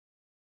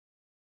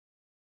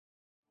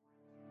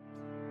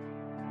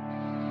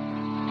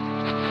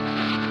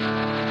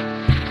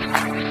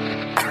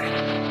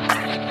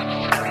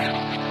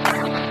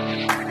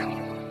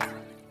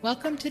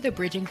Welcome to the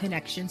Bridging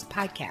Connections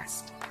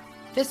podcast.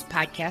 This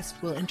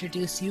podcast will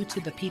introduce you to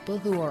the people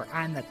who are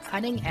on the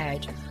cutting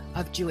edge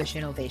of Jewish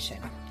innovation.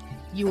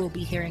 You will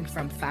be hearing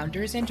from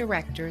founders and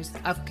directors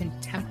of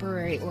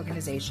contemporary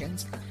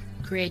organizations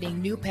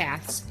creating new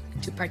paths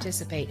to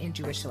participate in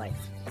Jewish life.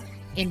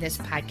 In this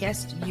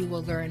podcast, you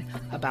will learn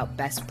about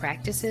best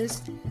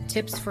practices,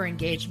 tips for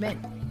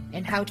engagement,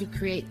 and how to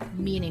create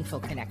meaningful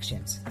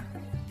connections.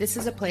 This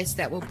is a place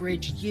that will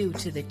bridge you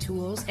to the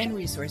tools and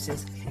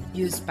resources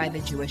used by the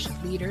Jewish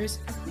leaders,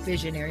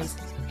 visionaries,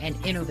 and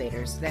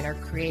innovators that are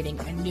creating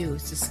a new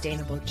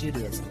sustainable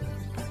Judaism.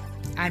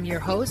 I'm your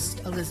host,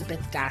 Elizabeth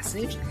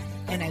Gossage,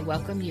 and I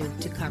welcome you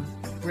to come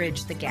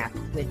bridge the gap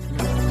with me.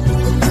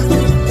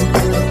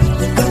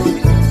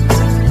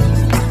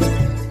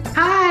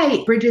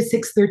 Hi, Bridges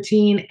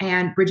 613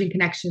 and Bridging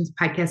Connections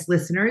podcast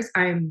listeners.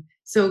 I'm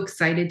so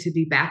excited to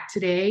be back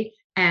today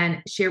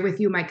and share with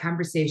you my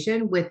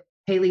conversation with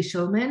Haley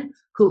Shulman,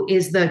 who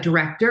is the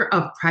director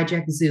of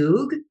Project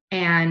Zug.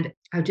 And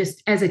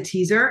just as a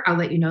teaser, I'll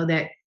let you know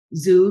that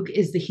Zug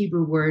is the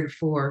Hebrew word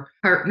for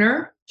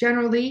partner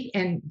generally,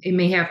 and it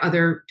may have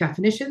other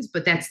definitions,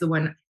 but that's the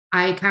one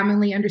I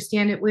commonly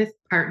understand it with,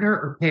 partner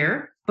or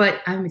pair. But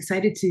I'm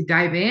excited to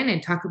dive in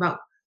and talk about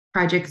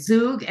Project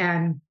Zug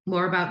and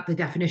more about the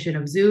definition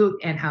of Zug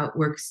and how it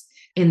works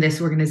in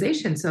this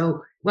organization.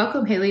 So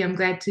welcome, Haley. I'm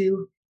glad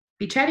to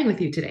be chatting with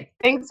you today.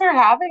 Thanks for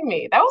having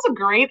me. That was a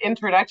great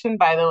introduction,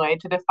 by the way,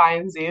 to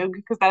define Zug,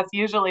 because that's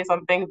usually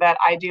something that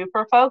I do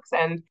for folks.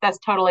 And that's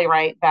totally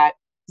right that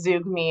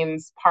Zug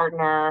means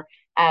partner.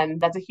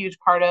 And that's a huge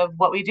part of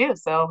what we do.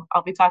 So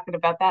I'll be talking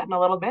about that in a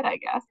little bit, I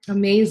guess.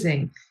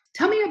 Amazing.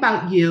 Tell me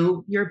about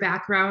you, your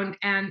background,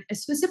 and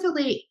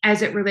specifically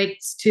as it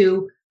relates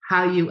to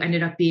how you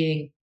ended up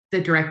being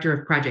the director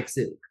of Project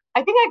Zug.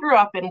 I think I grew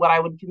up in what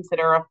I would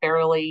consider a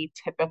fairly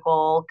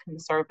typical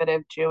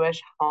conservative Jewish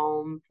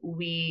home.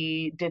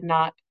 We did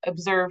not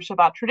observe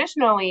Shabbat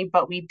traditionally,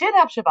 but we did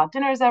have Shabbat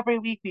dinners every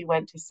week. We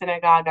went to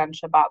synagogue on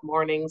Shabbat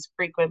mornings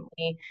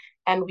frequently,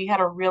 and we had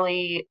a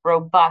really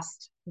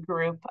robust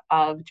group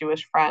of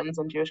Jewish friends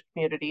and Jewish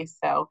communities.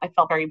 So I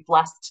felt very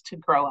blessed to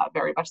grow up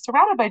very much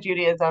surrounded by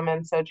Judaism.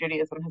 And so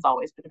Judaism has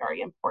always been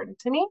very important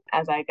to me.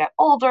 As I got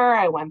older,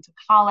 I went to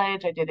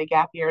college. I did a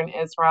gap year in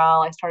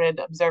Israel. I started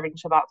observing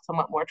Shabbat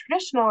somewhat more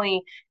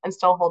traditionally and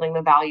still holding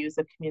the values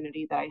of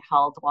community that I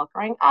held while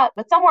growing up.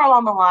 But somewhere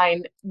along the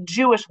line,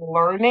 Jewish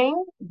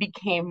learning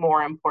became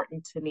more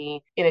important to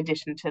me in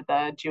addition to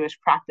the Jewish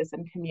practice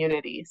and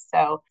community.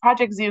 So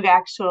Project Zug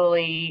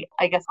actually,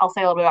 I guess I'll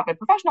say a little bit about my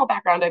professional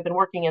background. I've been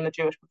working in the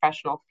Jewish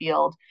professional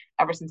field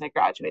ever since I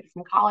graduated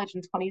from college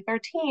in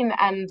 2013.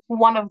 And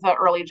one of the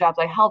early jobs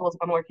I held was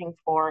when working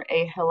for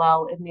a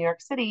Hillel in New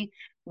York City.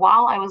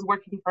 While I was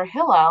working for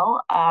Hillel,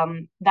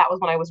 that was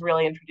when I was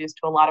really introduced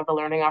to a lot of the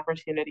learning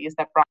opportunities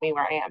that brought me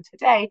where I am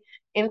today,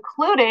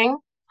 including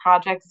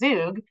Project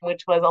Zug,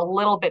 which was a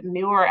little bit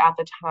newer at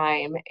the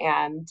time.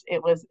 And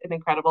it was an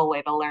incredible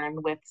way to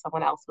learn with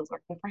someone else who was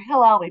working for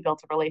Hillel. We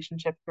built a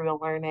relationship through the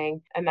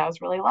learning, and that was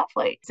really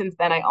lovely. Since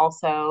then, I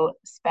also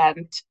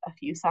spent a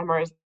few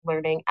summers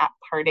learning at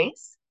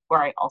Pardes,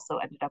 where I also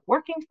ended up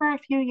working for a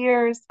few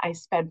years. I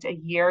spent a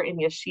year in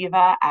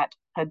yeshiva at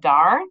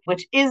Hadar,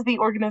 which is the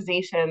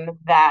organization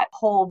that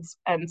holds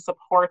and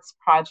supports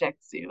Project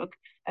Zug.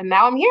 And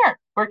now I'm here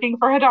working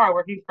for Hadar,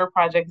 working for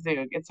Project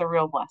Zug. It's a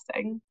real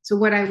blessing. So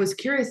what I was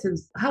curious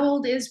is, how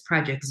old is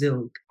Project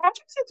Zug?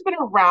 Project Zug's been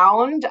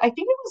around. I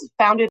think it was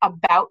founded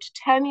about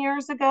 10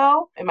 years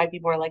ago. It might be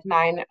more like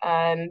 9.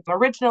 And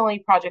originally,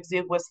 Project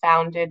Zug was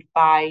founded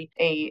by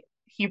a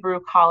Hebrew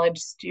college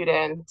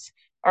student,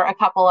 or a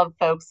couple of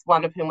folks,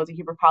 one of whom was a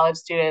Hebrew college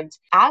student,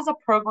 as a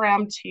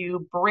program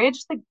to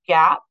bridge the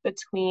gap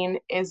between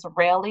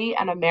Israeli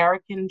and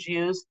American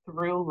Jews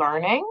through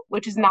learning,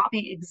 which is not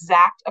the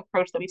exact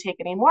approach that we take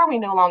anymore. We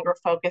no longer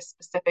focus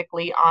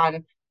specifically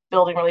on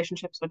building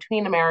relationships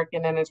between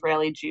American and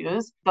Israeli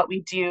Jews, but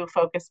we do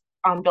focus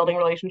on building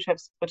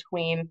relationships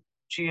between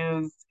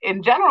Jews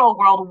in general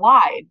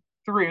worldwide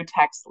through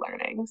text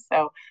learning.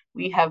 So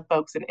we have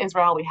folks in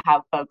Israel, we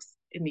have folks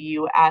in the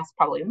US,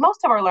 probably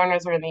most of our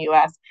learners are in the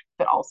US,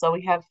 but also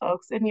we have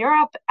folks in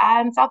Europe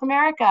and South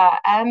America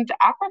and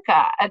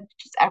Africa and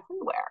just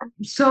everywhere.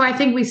 So I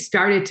think we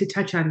started to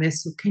touch on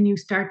this. So can you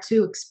start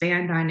to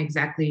expand on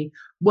exactly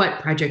what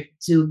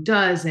Project Zug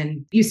does?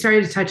 And you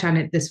started to touch on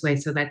it this way,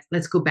 so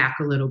let's go back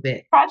a little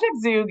bit.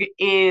 Project Zug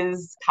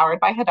is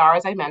powered by Hadar,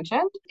 as I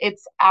mentioned.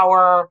 It's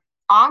our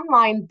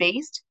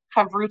online-based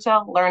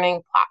Chavruta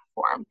learning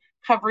platform.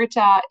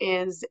 Chavruta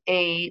is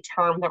a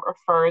term that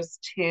refers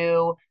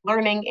to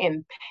learning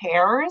in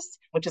pairs,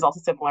 which is also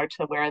similar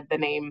to where the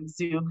name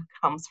Zug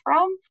comes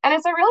from. And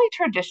it's a really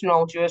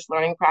traditional Jewish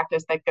learning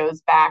practice that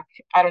goes back,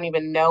 I don't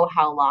even know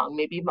how long,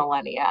 maybe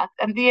millennia.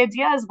 And the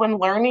idea is when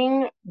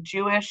learning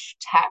Jewish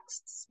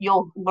texts,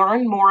 you'll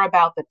learn more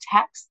about the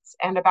texts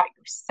and about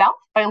yourself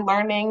by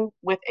learning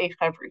with a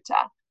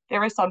Chavruta.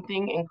 There is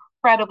something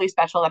incredibly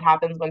special that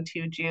happens when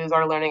two Jews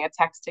are learning a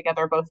text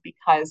together, both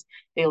because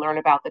they learn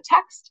about the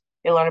text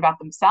They learn about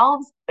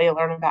themselves, they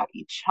learn about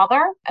each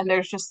other. And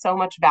there's just so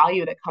much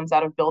value that comes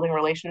out of building a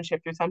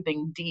relationship through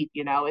something deep.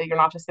 You're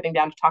not just sitting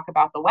down to talk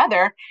about the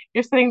weather,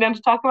 you're sitting down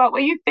to talk about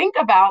what you think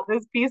about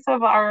this piece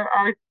of our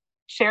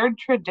shared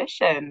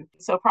tradition.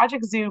 So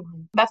Project Zoo,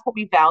 that's what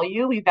we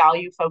value. We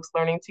value folks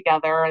learning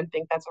together and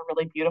think that's a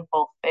really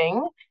beautiful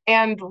thing.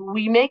 And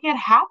we make it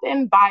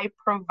happen by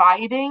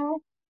providing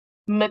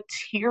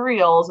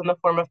materials in the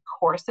form of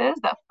courses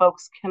that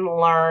folks can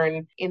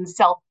learn in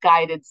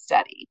self-guided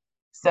study.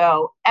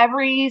 So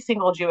every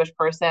single Jewish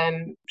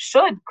person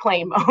should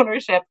claim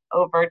ownership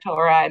over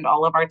Torah and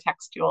all of our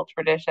textual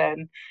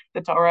tradition.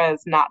 The Torah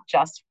is not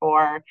just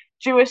for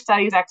Jewish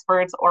studies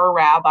experts or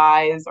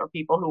rabbis or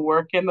people who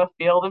work in the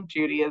field of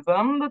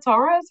Judaism. The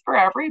Torah is for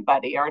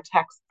everybody. Our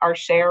texts are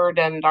shared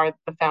and are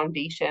the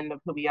foundation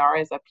of who we are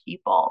as a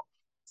people.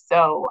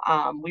 So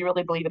we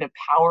really believe in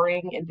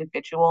empowering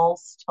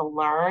individuals to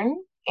learn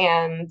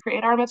and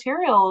create our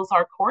materials,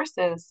 our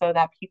courses, so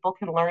that people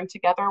can learn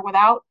together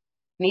without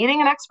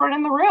needing an expert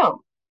in the room.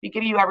 We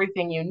give you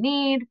everything you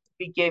need.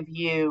 We give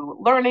you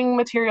learning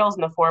materials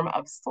in the form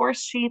of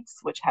source sheets,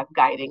 which have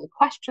guiding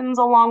questions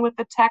along with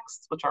the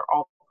texts, which are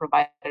all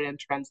provided in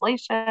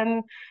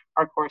translation.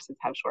 Our courses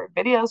have short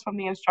videos from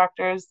the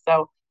instructors.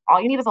 So all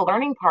you need is a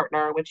learning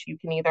partner, which you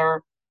can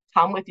either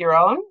come with your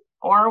own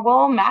or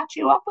we'll match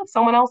you up with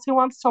someone else who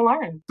wants to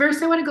learn.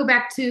 First, I want to go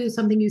back to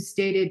something you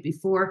stated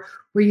before,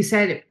 where you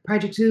said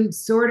Project Zoo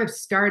sort of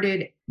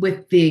started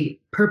with the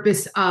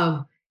purpose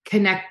of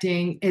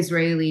connecting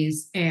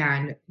Israelis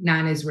and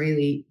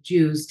non-Israeli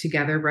Jews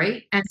together,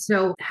 right? And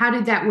so how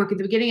did that work at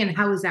the beginning and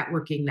how is that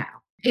working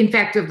now? In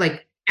fact, of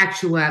like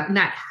actual,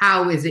 not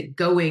how is it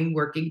going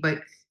working, but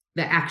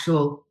the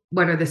actual,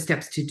 what are the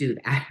steps to do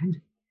that?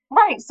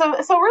 Right. So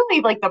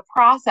really like the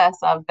process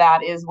of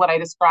that is what I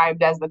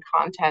described as the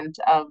content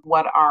of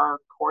what our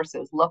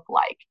courses look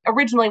like.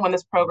 Originally, when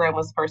this program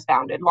was first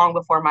founded, long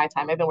before my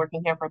time, I've been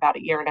working here for about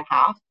a year and a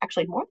half,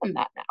 actually more than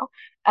that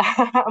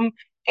now.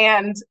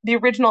 And the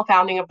original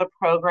founding of the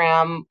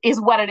program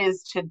is what it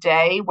is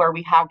today, where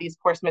we have these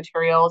course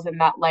materials and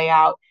that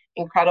layout,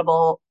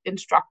 incredible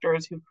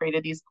instructors who've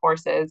created these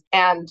courses.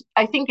 And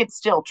I think it's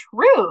still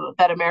true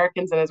that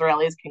Americans and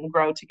Israelis can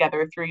grow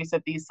together through use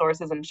of these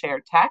sources and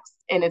shared texts.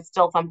 And it's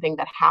still something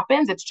that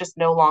happens. It's just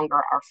no longer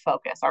our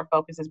focus. Our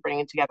focus is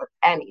bringing together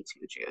any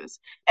two Jews.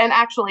 And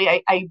actually,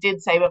 I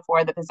did say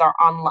before that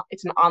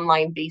it's an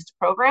online based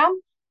program.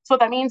 So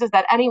what that means is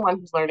that anyone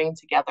who's learning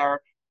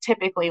together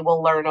typically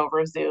will learn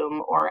over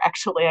Zoom, or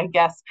actually, I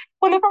guess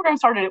when the program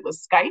started, it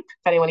was Skype,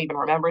 if anyone even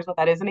remembers what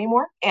that is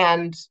anymore.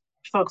 And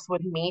folks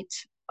would meet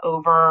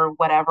over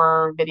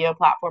whatever video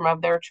platform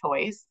of their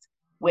choice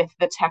with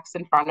the text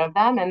in front of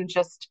them and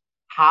just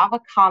have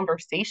a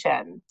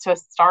conversation to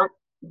start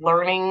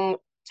learning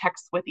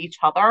text with each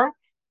other,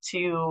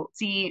 to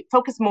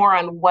focus more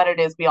on what it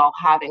is we all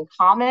have in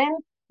common,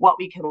 what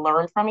we can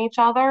learn from each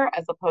other,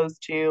 as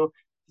opposed to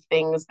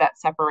things that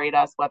separate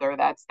us, whether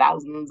that's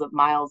thousands of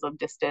miles of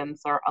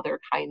distance or other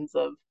kinds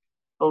of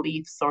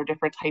beliefs or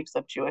different types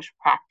of Jewish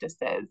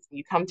practices.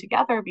 You come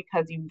together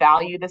because you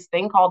value this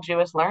thing called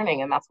Jewish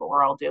learning, and that's what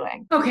we're all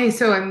doing. Okay,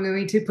 so I'm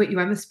going to put you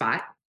on the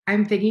spot.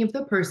 I'm thinking of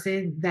the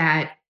person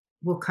that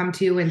will come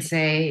to you and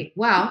say,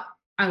 well,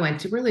 I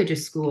went to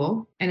religious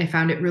school and I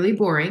found it really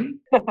boring.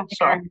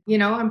 Sure.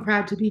 And, I'm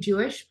proud to be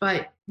Jewish,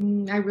 but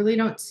I really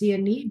don't see a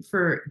need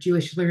for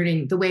Jewish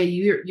learning the way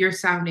you're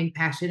sounding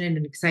passionate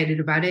and excited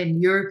about it.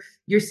 And you're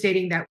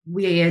stating that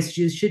we as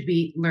Jews should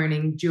be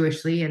learning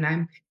Jewishly. And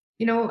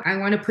I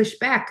want to push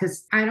back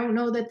because I don't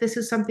know that this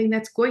is something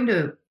that's going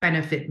to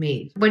benefit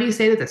me. What do you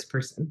say to this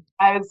person?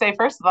 I would say,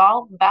 first of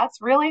all, that's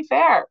really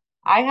fair.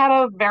 I had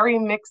a very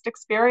mixed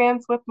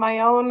experience with my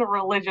own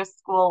religious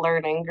school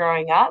learning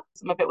growing up.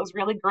 Some of it was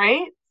really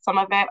great. Some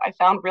of it I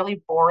found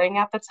really boring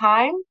at the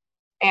time.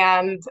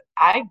 And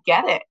I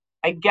get it.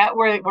 I get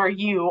where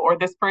you or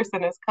this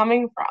person is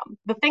coming from.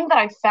 The thing that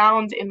I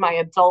found in my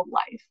adult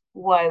life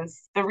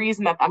was the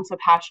reason that I'm so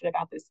passionate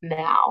about this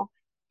now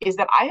is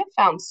that I have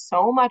found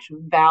so much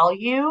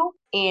value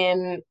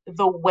in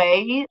the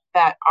way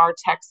that our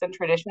texts and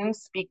traditions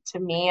speak to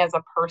me as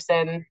a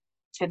person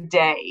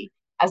today,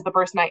 as the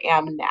person I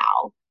am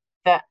now,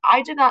 that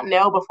I did not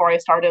know before I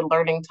started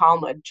learning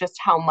Talmud just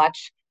how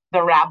much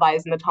the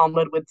rabbis in the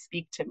Talmud would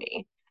speak to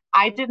me.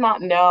 I did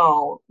not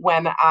know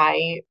when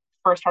I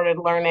first started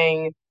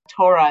learning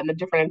Torah and the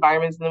different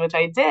environments in which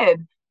I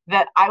did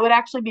that I would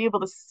actually be able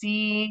to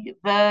see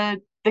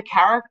the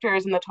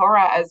characters in the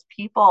Torah as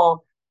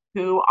people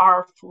who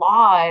are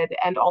flawed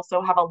and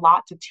also have a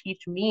lot to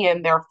teach me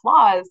in their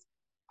flaws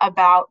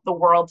about the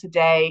world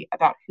today,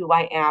 about who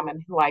I am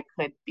and who I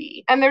could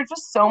be. And there's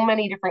just so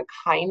many different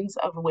kinds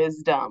of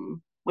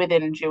wisdom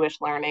within Jewish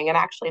learning. And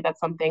actually, that's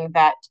something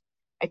that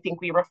I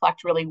think we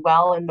reflect really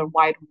well in the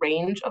wide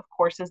range of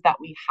courses that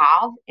we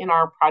have in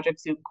our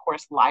Project Zoo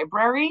course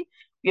library.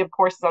 We have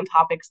courses on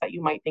topics that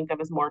you might think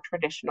of as more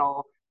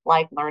traditional,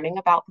 like learning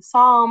about the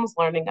Psalms,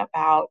 learning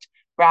about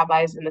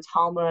rabbis in the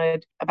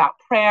Talmud, about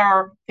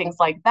prayer, things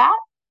like that.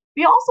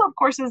 We also have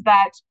courses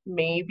that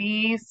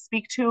maybe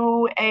speak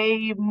to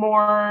a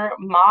more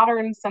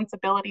modern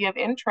sensibility of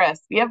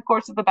interest. We have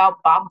courses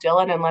about Bob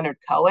Dylan and Leonard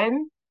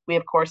Cohen. We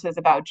have courses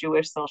about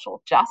Jewish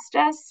social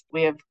justice.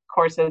 We have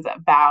courses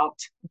about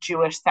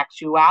Jewish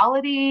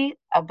sexuality,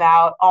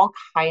 about all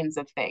kinds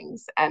of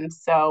things. And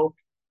so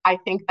I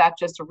think that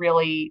just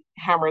really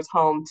hammers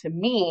home to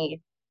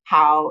me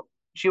how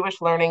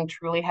Jewish learning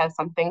truly has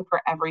something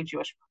for every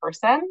Jewish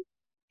person.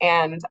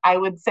 And I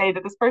would say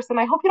to this person,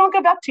 I hope you don't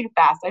give up too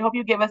fast. I hope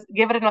you give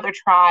it another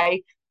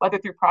try, whether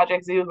through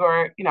Project Zug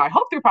or, I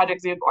hope through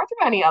Project Zug or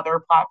through any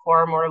other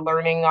platform or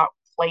learning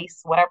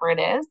place, whatever it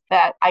is,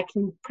 that I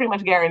can pretty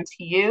much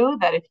guarantee you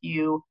that if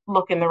you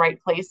look in the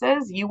right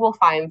places, you will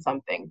find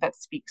something that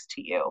speaks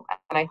to you.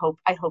 And I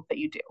hope that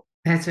you do.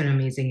 That's an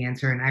amazing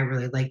answer. And I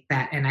really like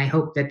that. And I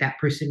hope that that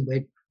person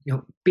would,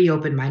 be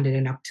open-minded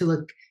enough to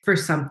look for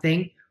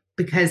something,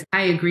 because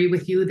I agree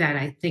with you that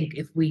I think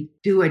if we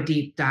do a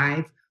deep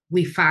dive,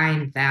 we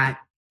find that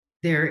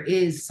there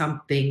is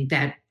something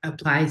that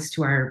applies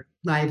to our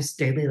lives,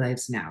 daily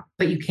lives now.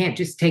 But you can't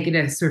just take it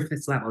at a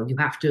surface level. You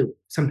have to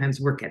sometimes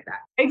work at that.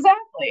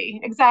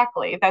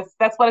 Exactly.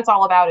 That's what it's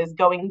all about, is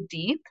going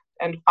deep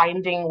and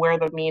finding where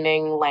the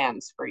meaning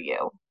lands for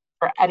you,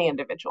 for any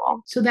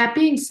individual. So that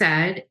being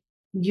said,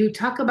 you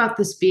talk about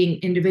this being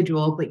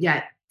individual, but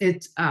yet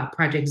it's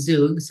Project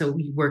Zug, so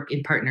we work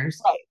in partners.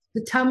 Right.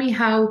 So tell me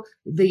how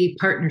the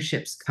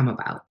partnerships come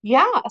about.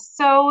 Yeah,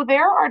 so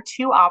there are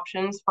two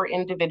options for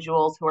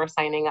individuals who are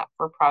signing up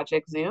for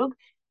Project Zug.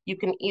 You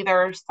can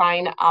either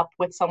sign up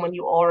with someone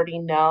you already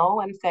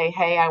know and say,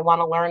 hey, I want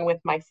to learn with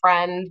my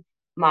friend,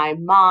 my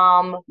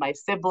mom, my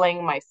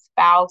sibling, my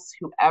spouse,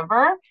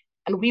 whoever,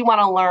 and we want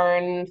to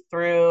learn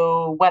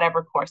through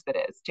whatever course it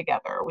is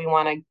together. We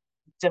want to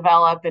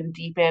develop and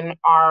deepen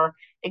our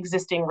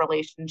existing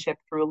relationship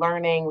through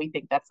learning. We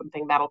think that's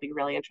something that'll be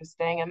really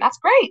interesting, and that's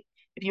great.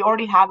 If you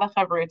already have a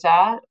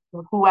chavruta,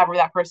 whoever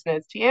that person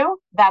is to you,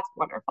 that's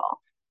wonderful.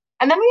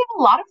 And then we have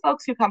a lot of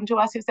folks who come to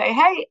us who say,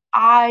 hey,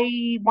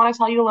 I want to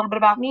tell you a little bit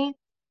about me.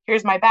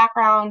 Here's my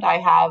background. I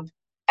have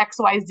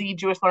XYZ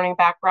Jewish learning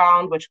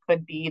background, which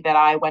could be that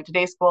I went to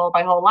day school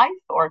my whole life,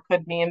 or it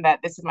could mean that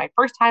this is my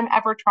first time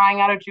ever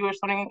trying out a Jewish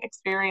learning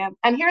experience.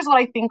 And here's what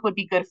I think would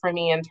be good for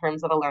me in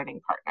terms of a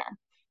learning partner.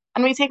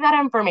 And we take that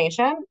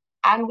information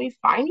and we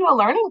find you a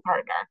learning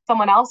partner,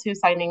 someone else who's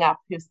signing up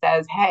who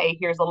says, hey,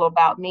 here's a little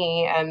about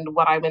me and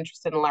what I'm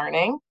interested in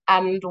learning.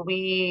 And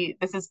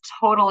this is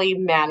totally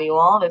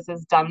manual. This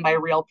is done by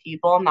real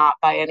people, not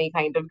by any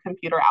kind of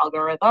computer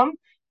algorithm.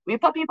 We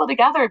put people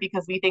together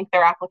because we think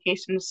their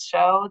applications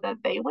show that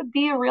they would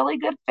be a really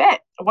good fit.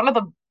 One of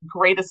the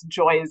greatest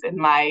joys in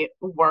my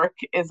work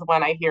is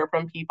when I hear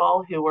from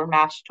people who were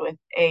matched with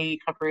a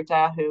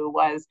chavruta who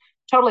was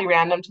totally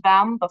random to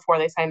them before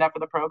they signed up for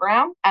the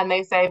program. And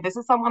they say, this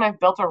is someone I've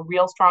built a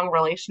real strong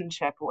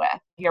relationship with. I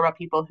hear about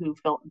people who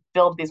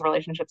build these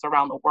relationships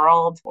around the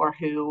world, or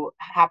who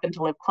happen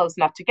to live close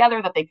enough together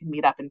that they can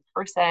meet up in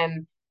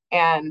person.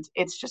 And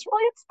it's just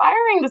really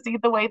inspiring to see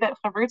the way that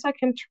chavruta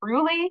can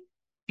truly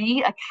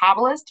be a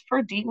catalyst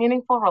for deep,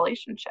 meaningful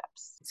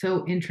relationships.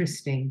 So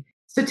interesting.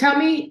 So tell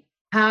me,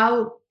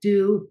 how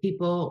do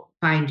people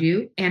find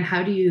you, and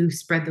how do you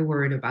spread the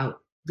word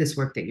about this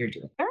work that you're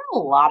doing? There are a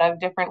lot of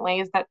different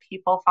ways that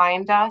people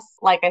find us.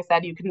 Like I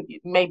said,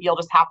 maybe you'll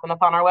just happen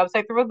upon our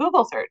website through a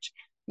Google search.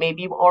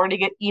 Maybe you already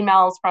get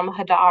emails from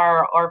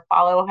Hadar, or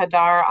follow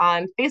Hadar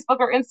on Facebook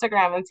or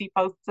Instagram and see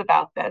posts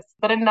about this.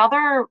 But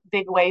another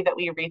big way that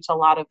we reach a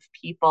lot of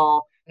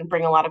people and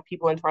bring a lot of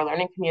people into our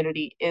learning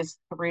community is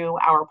through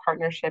our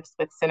partnerships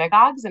with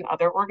synagogues and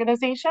other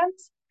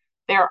organizations.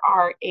 There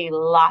are a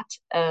lot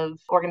of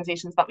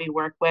organizations that we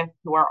work with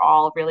who are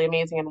all really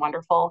amazing and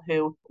wonderful,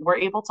 who we're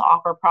able to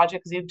offer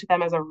Project Zug to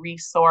them as a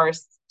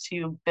resource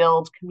to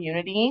build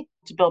community,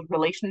 to build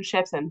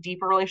relationships and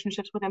deeper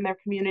relationships within their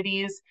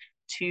communities,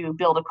 to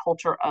build a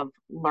culture of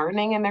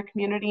learning in their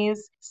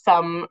communities.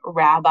 Some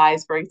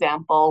rabbis, for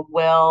example,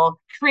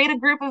 will create a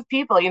group of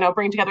people,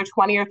 bring together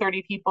 20 or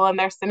 30 people in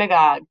their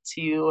synagogue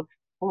to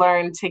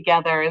learn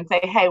together and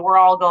say, hey, we're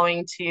all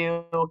going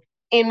to,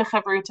 in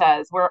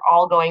chavrutas, we're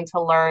all going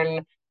to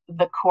learn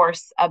the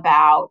course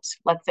about,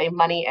 let's say,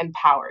 money and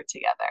power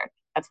together.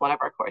 That's one of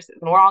our courses.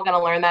 And we're all going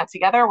to learn that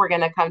together. We're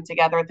going to come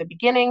together at the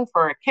beginning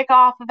for a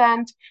kickoff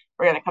event.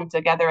 We're going to come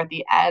together at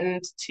the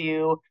end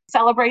to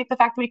celebrate the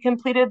fact that we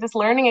completed this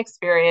learning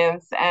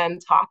experience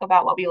and talk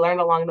about what we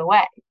learned along the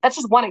way. That's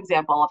just one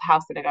example of how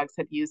synagogues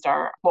have used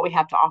what we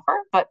have to offer.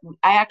 But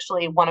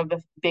one of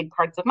the big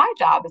parts of my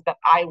job is that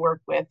I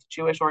work with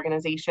Jewish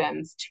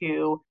organizations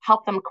to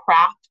help them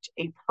craft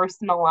a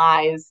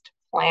personalized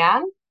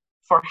plan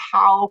for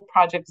how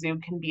Project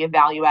Zug can be a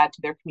value add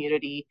to their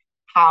community,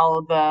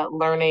 how the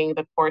learning,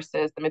 the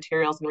courses, the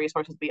materials and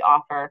resources we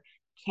offer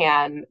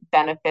can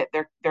benefit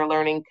their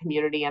learning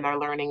community and their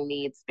learning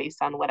needs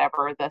based on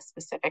whatever the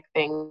specific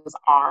things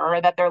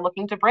are that they're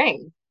looking to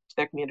bring to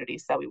their community.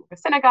 So we work with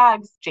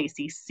synagogues,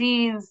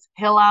 JCCs,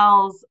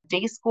 Hillels,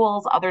 day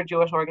schools, other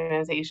Jewish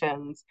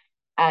organizations,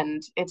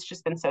 and it's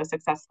just been so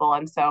successful.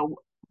 And so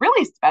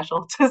really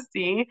special to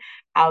see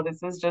how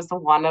this is just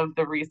one of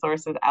the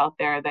resources out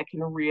there that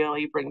can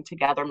really bring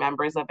together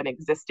members of an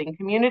existing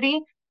community,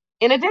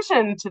 in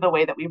addition to the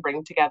way that we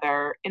bring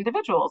together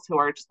individuals who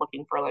are just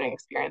looking for learning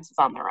experiences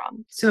on their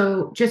own.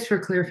 So, just for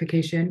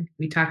clarification,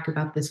 we talked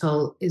about this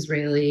whole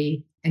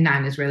Israeli and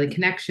non Israeli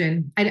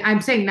connection.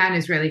 I'm saying non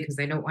Israeli because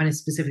I don't want to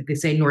specifically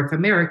say North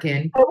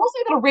American. I will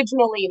say that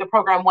originally the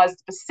program was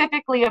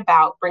specifically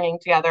about bringing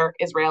together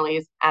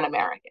Israelis and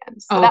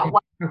Americans. So that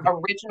was the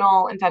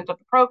original intent of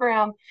the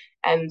program.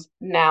 And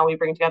now we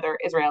bring together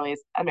Israelis,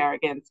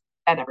 Americans,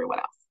 and everyone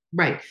else.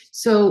 Right.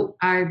 So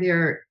are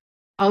there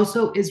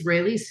also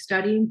Israelis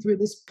studying through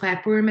this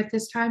platform at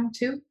this time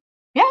too?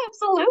 Yeah,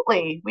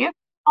 absolutely. We have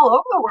all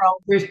over the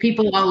world. There's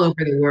people all over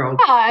the world.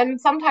 Yeah,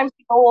 and sometimes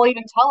people will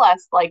even tell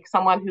us, like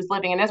someone who's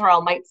living in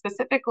Israel might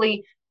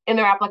specifically in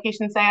their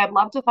application say, I'd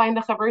love to find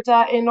a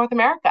chavruta in North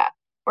America.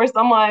 Or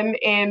someone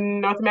in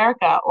North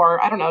America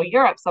or I don't know,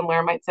 Europe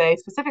somewhere might say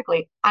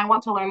specifically, I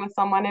want to learn with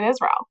someone in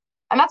Israel.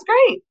 And that's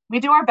great. We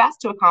do our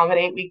best to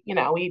accommodate. We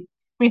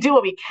do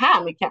what we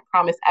can. We can't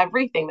promise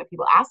everything that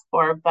people ask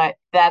for, but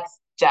that's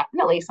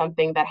definitely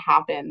something that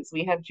happens.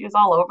 We have Jews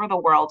all over the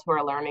world who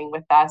are learning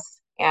with us.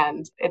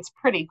 And it's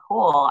pretty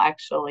cool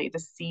actually to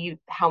see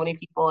how many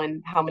people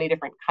in how many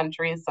different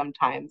countries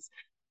sometimes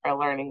are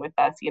learning with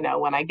us. You know,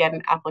 when I get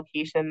an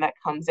application that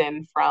comes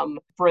in from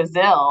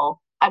Brazil,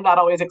 I'm not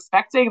always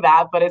expecting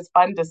that, but it's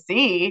fun to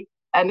see.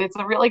 And it's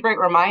a really great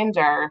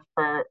reminder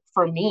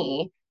for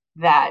me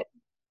that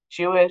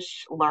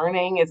Jewish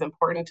learning is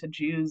important to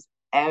Jews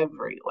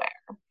everywhere.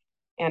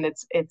 And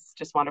it's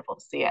just wonderful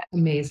to see it.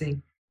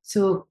 Amazing.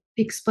 So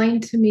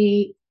explain to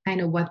me kind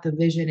of what the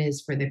vision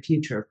is for the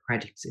future of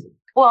Project Zoog.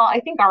 Well, I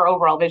think our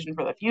overall vision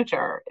for the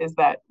future is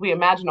that we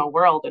imagine a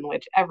world in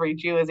which every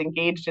Jew is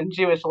engaged in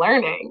Jewish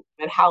learning,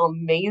 and how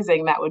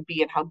amazing that would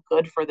be and how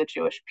good for the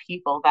Jewish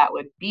people that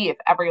would be if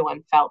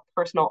everyone felt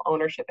personal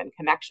ownership and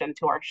connection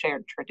to our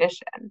shared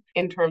tradition.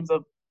 In terms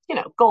of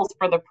goals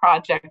for the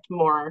project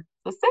more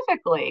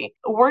specifically,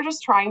 we're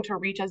just trying to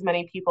reach as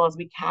many people as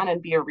we can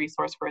and be a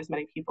resource for as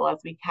many people as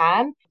we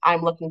can.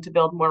 I'm looking to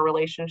build more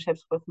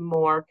relationships with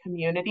more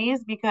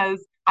communities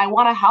because I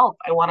want to help.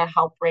 I want to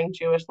help bring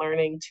Jewish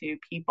learning to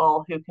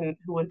people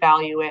who would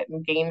value it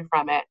and gain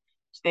from it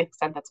to the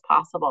extent that's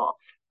possible.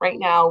 Right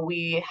now,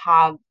 we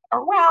have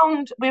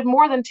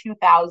more than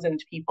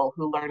 2,000 people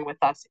who learn with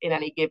us in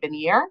any given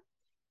year.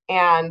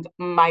 And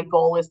my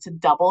goal is to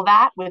double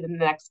that within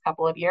the next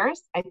couple of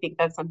years. I think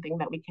that's something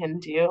that we can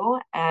do.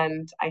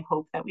 And I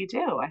hope that we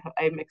do.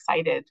 I'm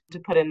excited to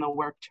put in the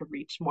work to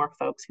reach more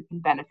folks who can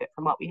benefit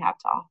from what we have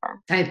to offer.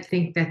 I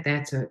think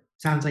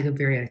sounds like a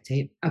very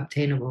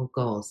obtainable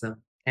goal. So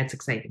that's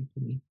exciting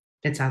for me.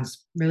 That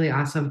sounds really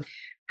awesome.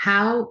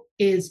 How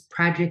is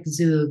Project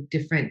Zoog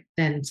different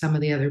than some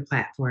of the other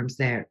platforms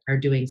that are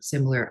doing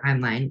similar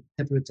online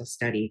chavruta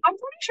study? I'm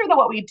pretty sure that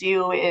what we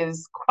do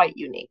is quite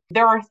unique.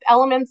 There are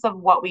elements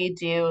of what we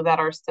do that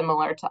are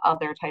similar to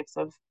other types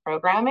of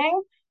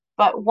programming,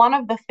 but one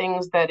of the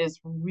things that is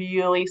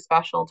really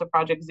special to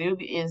Project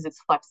Zoog is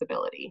its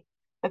flexibility.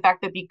 The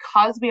fact that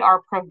because we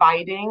are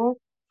providing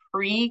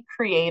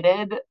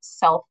pre-created,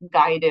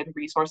 self-guided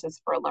resources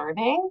for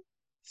learning,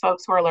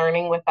 folks who are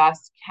learning with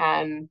us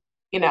can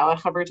a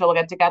chavruta will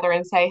get together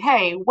and say,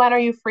 hey, when are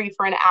you free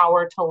for an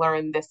hour to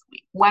learn this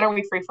week? When are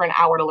we free for an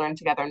hour to learn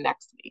together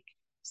next week?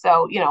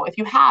 So, if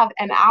you have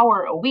an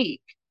hour a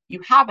week,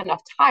 you have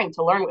enough time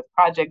to learn with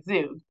Project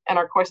Zoog. And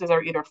our courses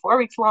are either 4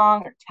 weeks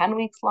long or 10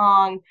 weeks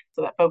long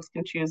so that folks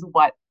can choose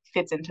what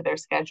fits into their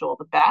schedule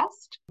the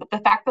best. But the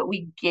fact that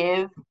we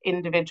give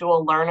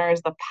individual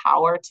learners the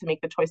power to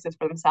make the choices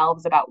for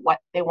themselves about what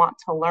they want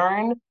to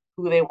learn,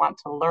 who they want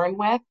to learn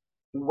with,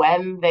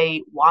 when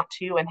they want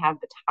to and have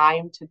the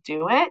time to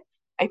do it,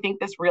 I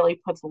think this really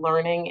puts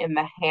learning in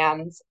the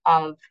hands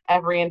of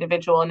every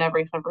individual and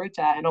every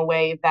chavruta in a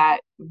way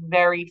that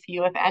very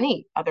few, if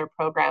any, other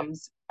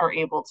programs are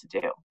able to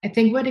do. I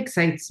think what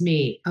excites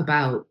me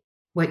about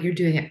what you're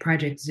doing at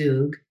Project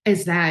Zoog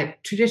is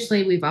that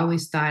traditionally we've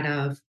always thought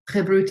of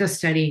chavruta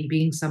studying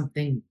being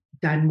something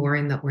done more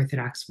in the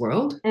Orthodox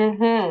world.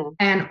 Mm-hmm.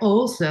 And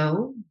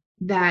also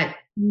that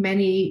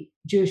many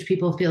Jewish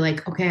people feel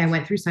like, okay, I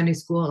went through Sunday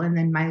school and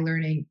then my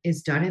learning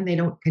is done and they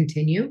don't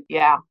continue.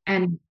 Yeah.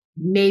 And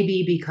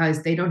maybe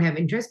because they don't have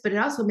interest, but it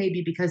also may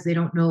be because they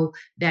don't know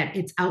that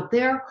it's out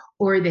there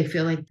or they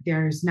feel like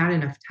there's not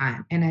enough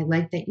time. And I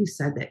like that you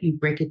said that you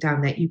break it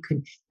down that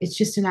it's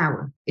just an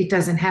hour. It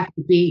doesn't have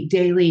to be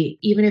daily,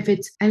 even if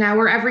it's an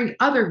hour every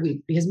other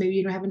week, because maybe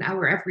you don't have an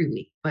hour every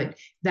week, but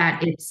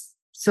that it's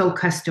so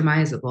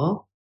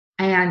customizable.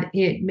 And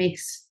it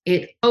makes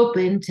it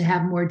open to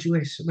have more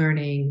Jewish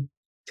learning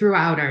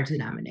throughout our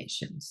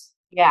denominations.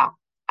 Yeah,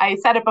 I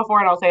said it before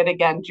and I'll say it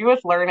again. Jewish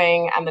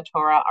learning and the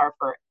Torah are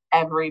for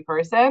every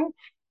person.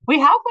 We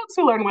have folks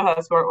who learn with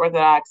us who are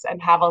Orthodox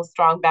and have a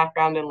strong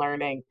background in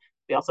learning.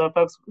 We also have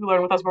folks who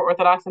learn with us who are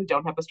Orthodox and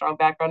don't have a strong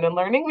background in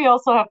learning. We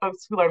also have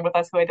folks who learn with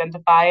us who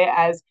identify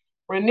as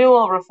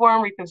renewal,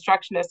 reform,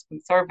 reconstructionist,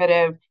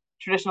 conservative,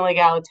 traditional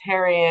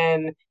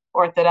egalitarian,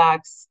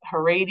 Orthodox,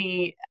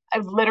 Haredi.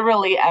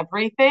 literally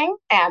everything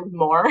and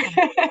more.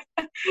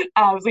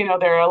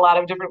 There are a lot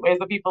of different ways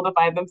that people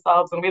define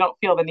themselves, and we don't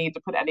feel the need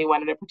to put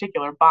anyone in a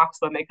particular box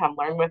when they come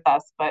learn with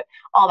us. But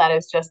all that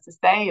is just to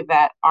say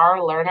that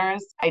our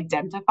learners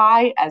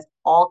identify as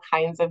all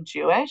kinds of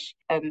Jewish.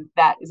 And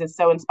that is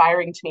so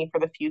inspiring to me for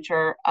the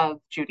future of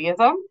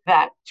Judaism,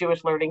 that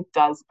Jewish learning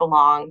does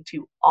belong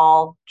to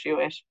all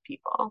Jewish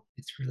people.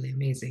 It's really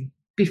amazing.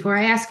 Before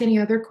I ask any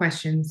other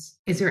questions,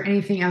 is there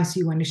anything else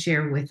you want to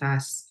share with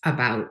us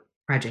about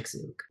Project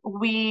Zug?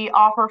 We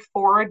offer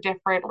 4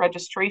 different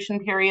registration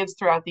periods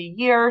throughout the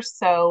year.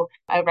 So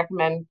I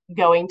recommend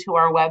going to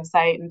our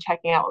website and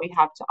checking out what we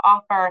have to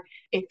offer.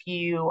 If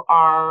you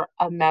are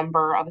a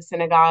member of a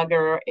synagogue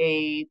or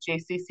a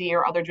JCC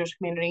or other Jewish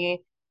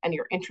community, and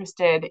you're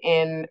interested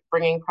in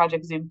bringing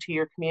Project Zug to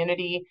your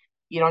community,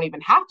 you don't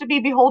even have to be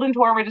beholden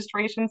to our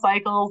registration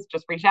cycles.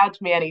 Just reach out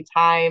to me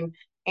anytime.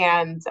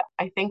 And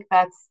I think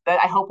that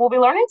I hope we'll be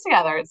learning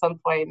together at some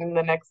point in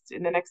the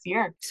next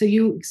year. So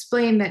you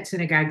explained that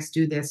synagogues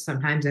do this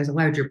sometimes as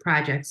larger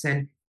projects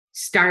and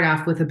start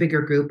off with a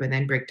bigger group and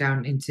then break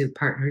down into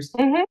partners.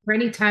 Mm-hmm. Are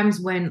any times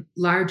when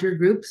larger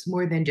groups,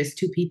 more than just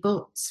 2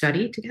 people,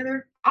 study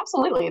together?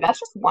 Absolutely. That's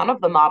just one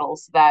of the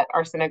models that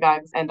our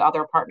synagogues and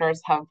other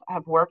partners have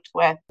worked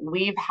with.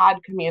 We've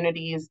had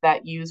communities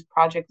that use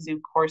Project Zug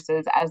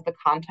courses as the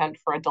content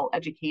for adult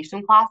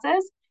education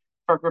classes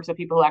for groups of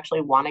people who actually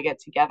want to get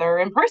together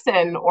in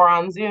person or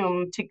on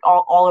Zoom to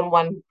all in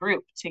one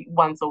group to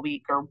once a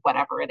week or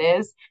whatever it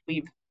is.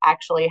 We've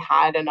actually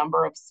had a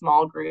number of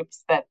small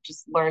groups that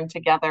just learn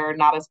together,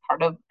 not as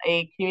part of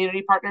a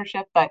community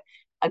partnership, but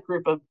a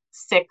group of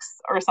 6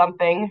 or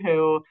something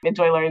who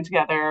enjoy learning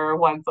together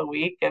once a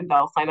week, and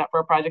they'll sign up for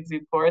a Project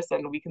Zug course,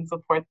 and we can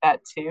support that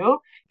too.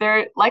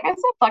 Like I said,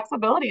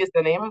 flexibility is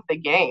the name of the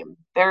game.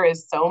 There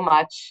is so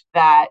much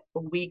that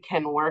we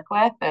can work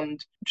with,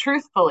 and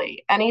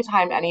truthfully,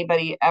 anytime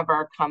anybody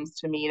ever comes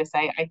to me to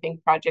say, I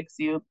think Project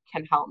Zug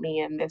can help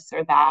me in this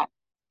or that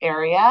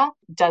area,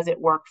 does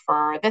it work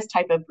for this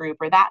type of group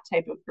or that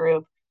type of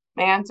group?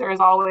 My answer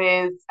is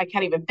always, I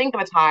can't even think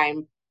of a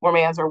time where my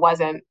answer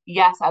wasn't,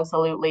 yes,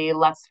 absolutely.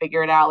 Let's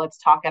figure it out. Let's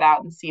talk it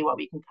out and see what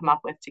we can come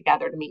up with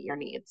together to meet your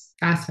needs.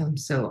 Awesome.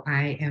 So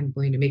I am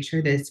going to make sure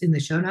that it's in the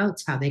show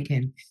notes how they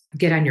can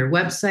get on your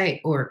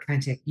website or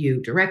contact you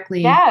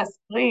directly. Yes,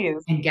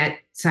 please. And get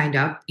signed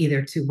up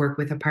either to work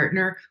with a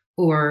partner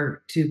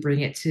or to bring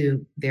it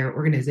to their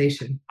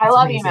organization. That's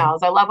love amazing. Emails.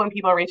 I love when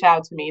people reach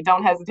out to me.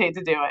 Don't hesitate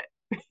to do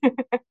it.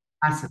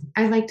 Awesome.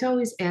 I like to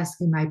always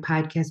ask in my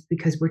podcast,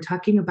 because we're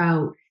talking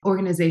about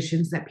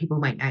organizations that people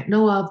might not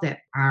know of that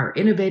are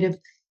innovative.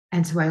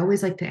 And so I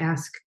always like to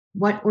ask,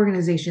 what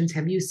organizations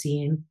have you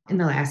seen in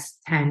the last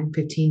 10,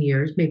 15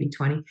 years, maybe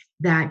 20,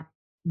 that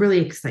really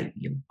excite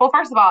you? Well,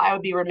 first of all, I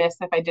would be remiss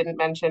if I didn't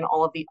mention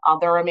all of the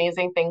other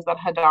amazing things that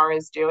Hadar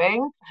is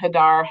doing.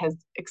 Hadar has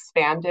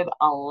expanded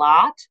a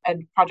lot,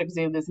 and Project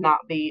Zug is not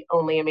the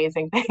only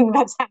amazing thing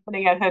that's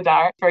happening at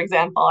Hadar. For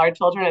example, our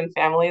Children and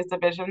Families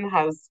division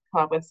has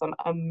come up with some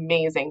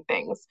amazing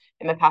things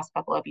in the past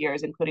couple of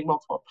years, including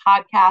multiple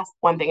podcasts.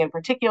 One thing in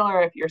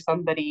particular, if you're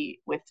somebody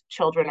with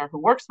children or who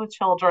works with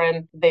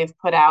children, they've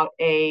put out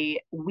a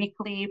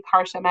weekly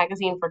Parsha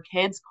magazine for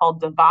kids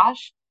called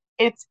Davash.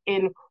 It's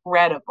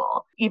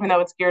incredible. Even though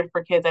it's geared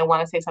for kids, I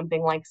want to say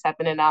something like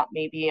 7 and up.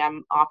 Maybe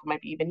I'm off, it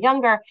might be even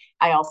younger.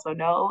 I also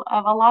know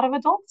of a lot of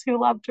adults who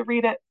love to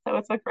read it. So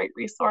it's a great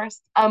resource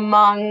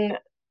among,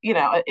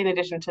 in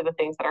addition to the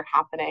things that are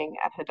happening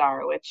at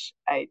Hadar, which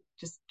I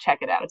just check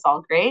it out. It's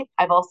all great.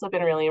 I've also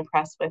been really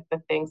impressed with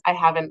the things I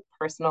haven't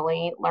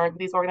personally learned with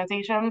these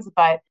organizations,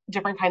 but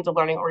different kinds of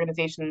learning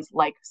organizations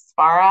like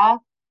Sfara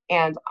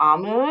and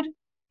Amud,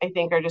 I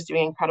think are just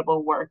doing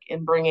incredible work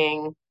in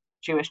bringing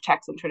Jewish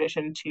text and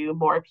tradition to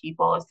more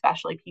people,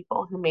 especially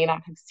people who may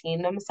not have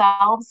seen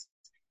themselves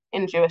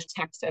in Jewish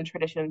text and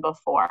tradition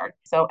before.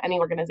 So any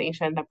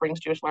organization that brings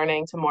Jewish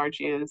learning to more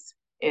Jews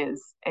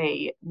is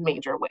a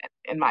major win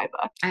in my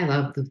book. I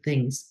love the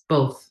things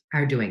both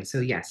are doing.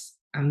 So yes,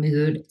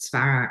 Amud,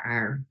 Sfara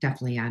are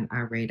definitely on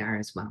our radar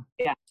as well.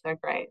 Yeah, they're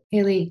great.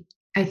 Haley,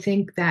 I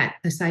think that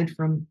aside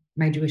from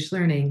my Jewish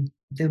learning,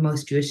 the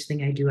most Jewish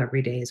thing I do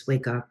every day is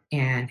wake up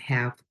and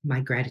have my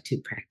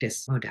gratitude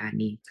practice,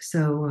 Modani.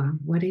 So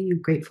what are you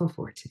grateful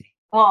for today?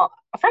 Well,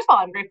 first of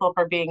all, I'm grateful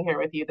for being here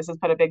with you. This has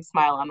put a big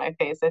smile on my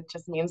face. It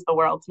just means the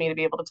world to me to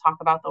be able to talk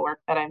about the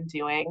work that I'm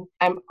doing.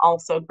 I'm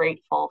also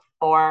grateful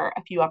for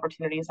a few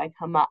opportunities that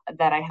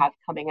I have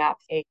coming up.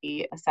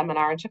 A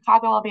seminar in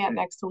Chicago I'll be at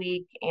next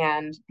week,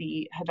 and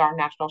the Hadar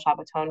National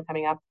Shabbaton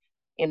coming up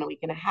in a week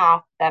and a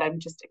half, that I'm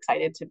just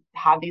excited to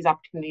have these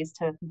opportunities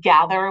to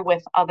gather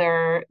with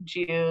other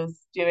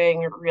Jews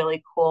doing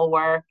really cool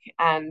work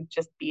and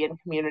just be in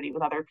community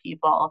with other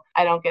people.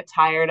 I don't get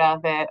tired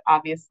of it,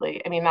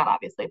 obviously. I mean, not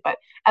obviously, but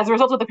as a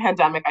result of the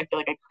pandemic, I feel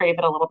like I crave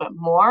it a little bit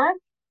more.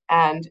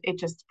 And it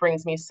just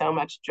brings me so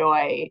much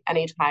joy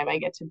anytime I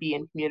get to be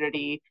in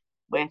community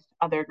with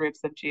other groups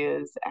of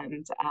Jews.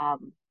 And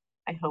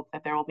I hope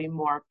that there will be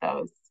more of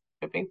those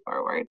moving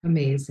forward.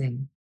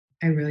 Amazing.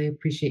 I really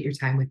appreciate your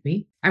time with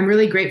me. I'm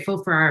really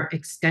grateful for our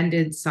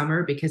extended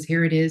summer because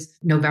here it is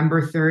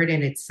November 3rd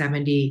and it's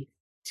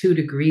 72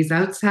 degrees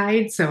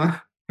outside. So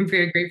I'm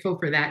very grateful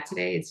for that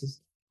today. It's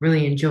just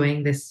really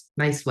enjoying this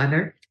nice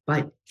weather.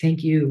 But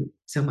thank you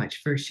so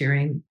much for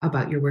sharing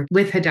about your work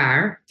with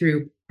Hadar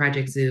through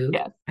Project Zoo.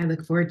 Yes. I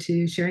look forward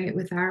to sharing it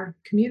with our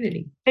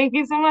community. Thank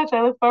you so much.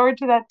 I look forward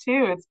to that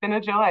too. It's been a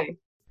joy.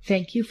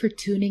 Thank you for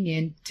tuning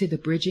in to the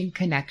Bridging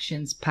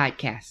Connections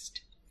podcast.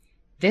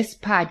 This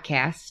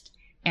podcast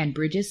and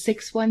Bridges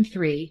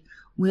 613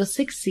 will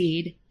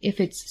succeed if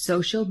its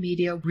social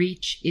media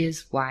reach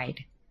is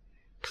wide.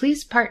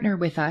 Please partner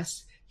with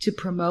us to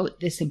promote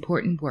this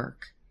important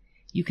work.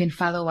 You can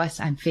follow us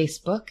on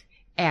Facebook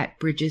at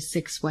Bridges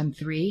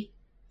 613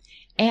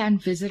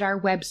 and visit our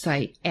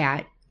website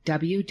at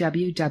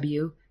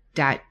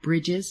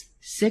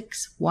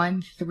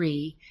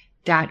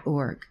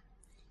www.bridges613.org.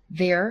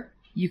 There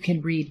you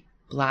can read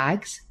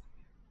blogs,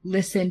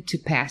 listen to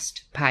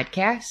past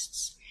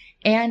podcasts,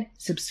 and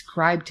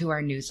subscribe to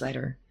our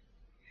newsletter.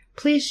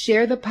 Please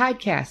share the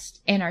podcast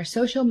and our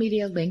social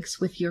media links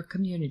with your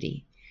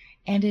community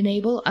and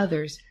enable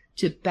others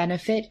to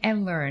benefit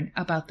and learn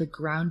about the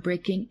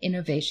groundbreaking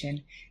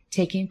innovation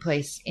taking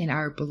place in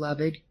our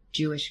beloved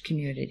Jewish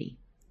community.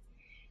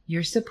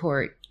 Your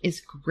support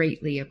is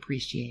greatly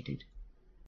appreciated.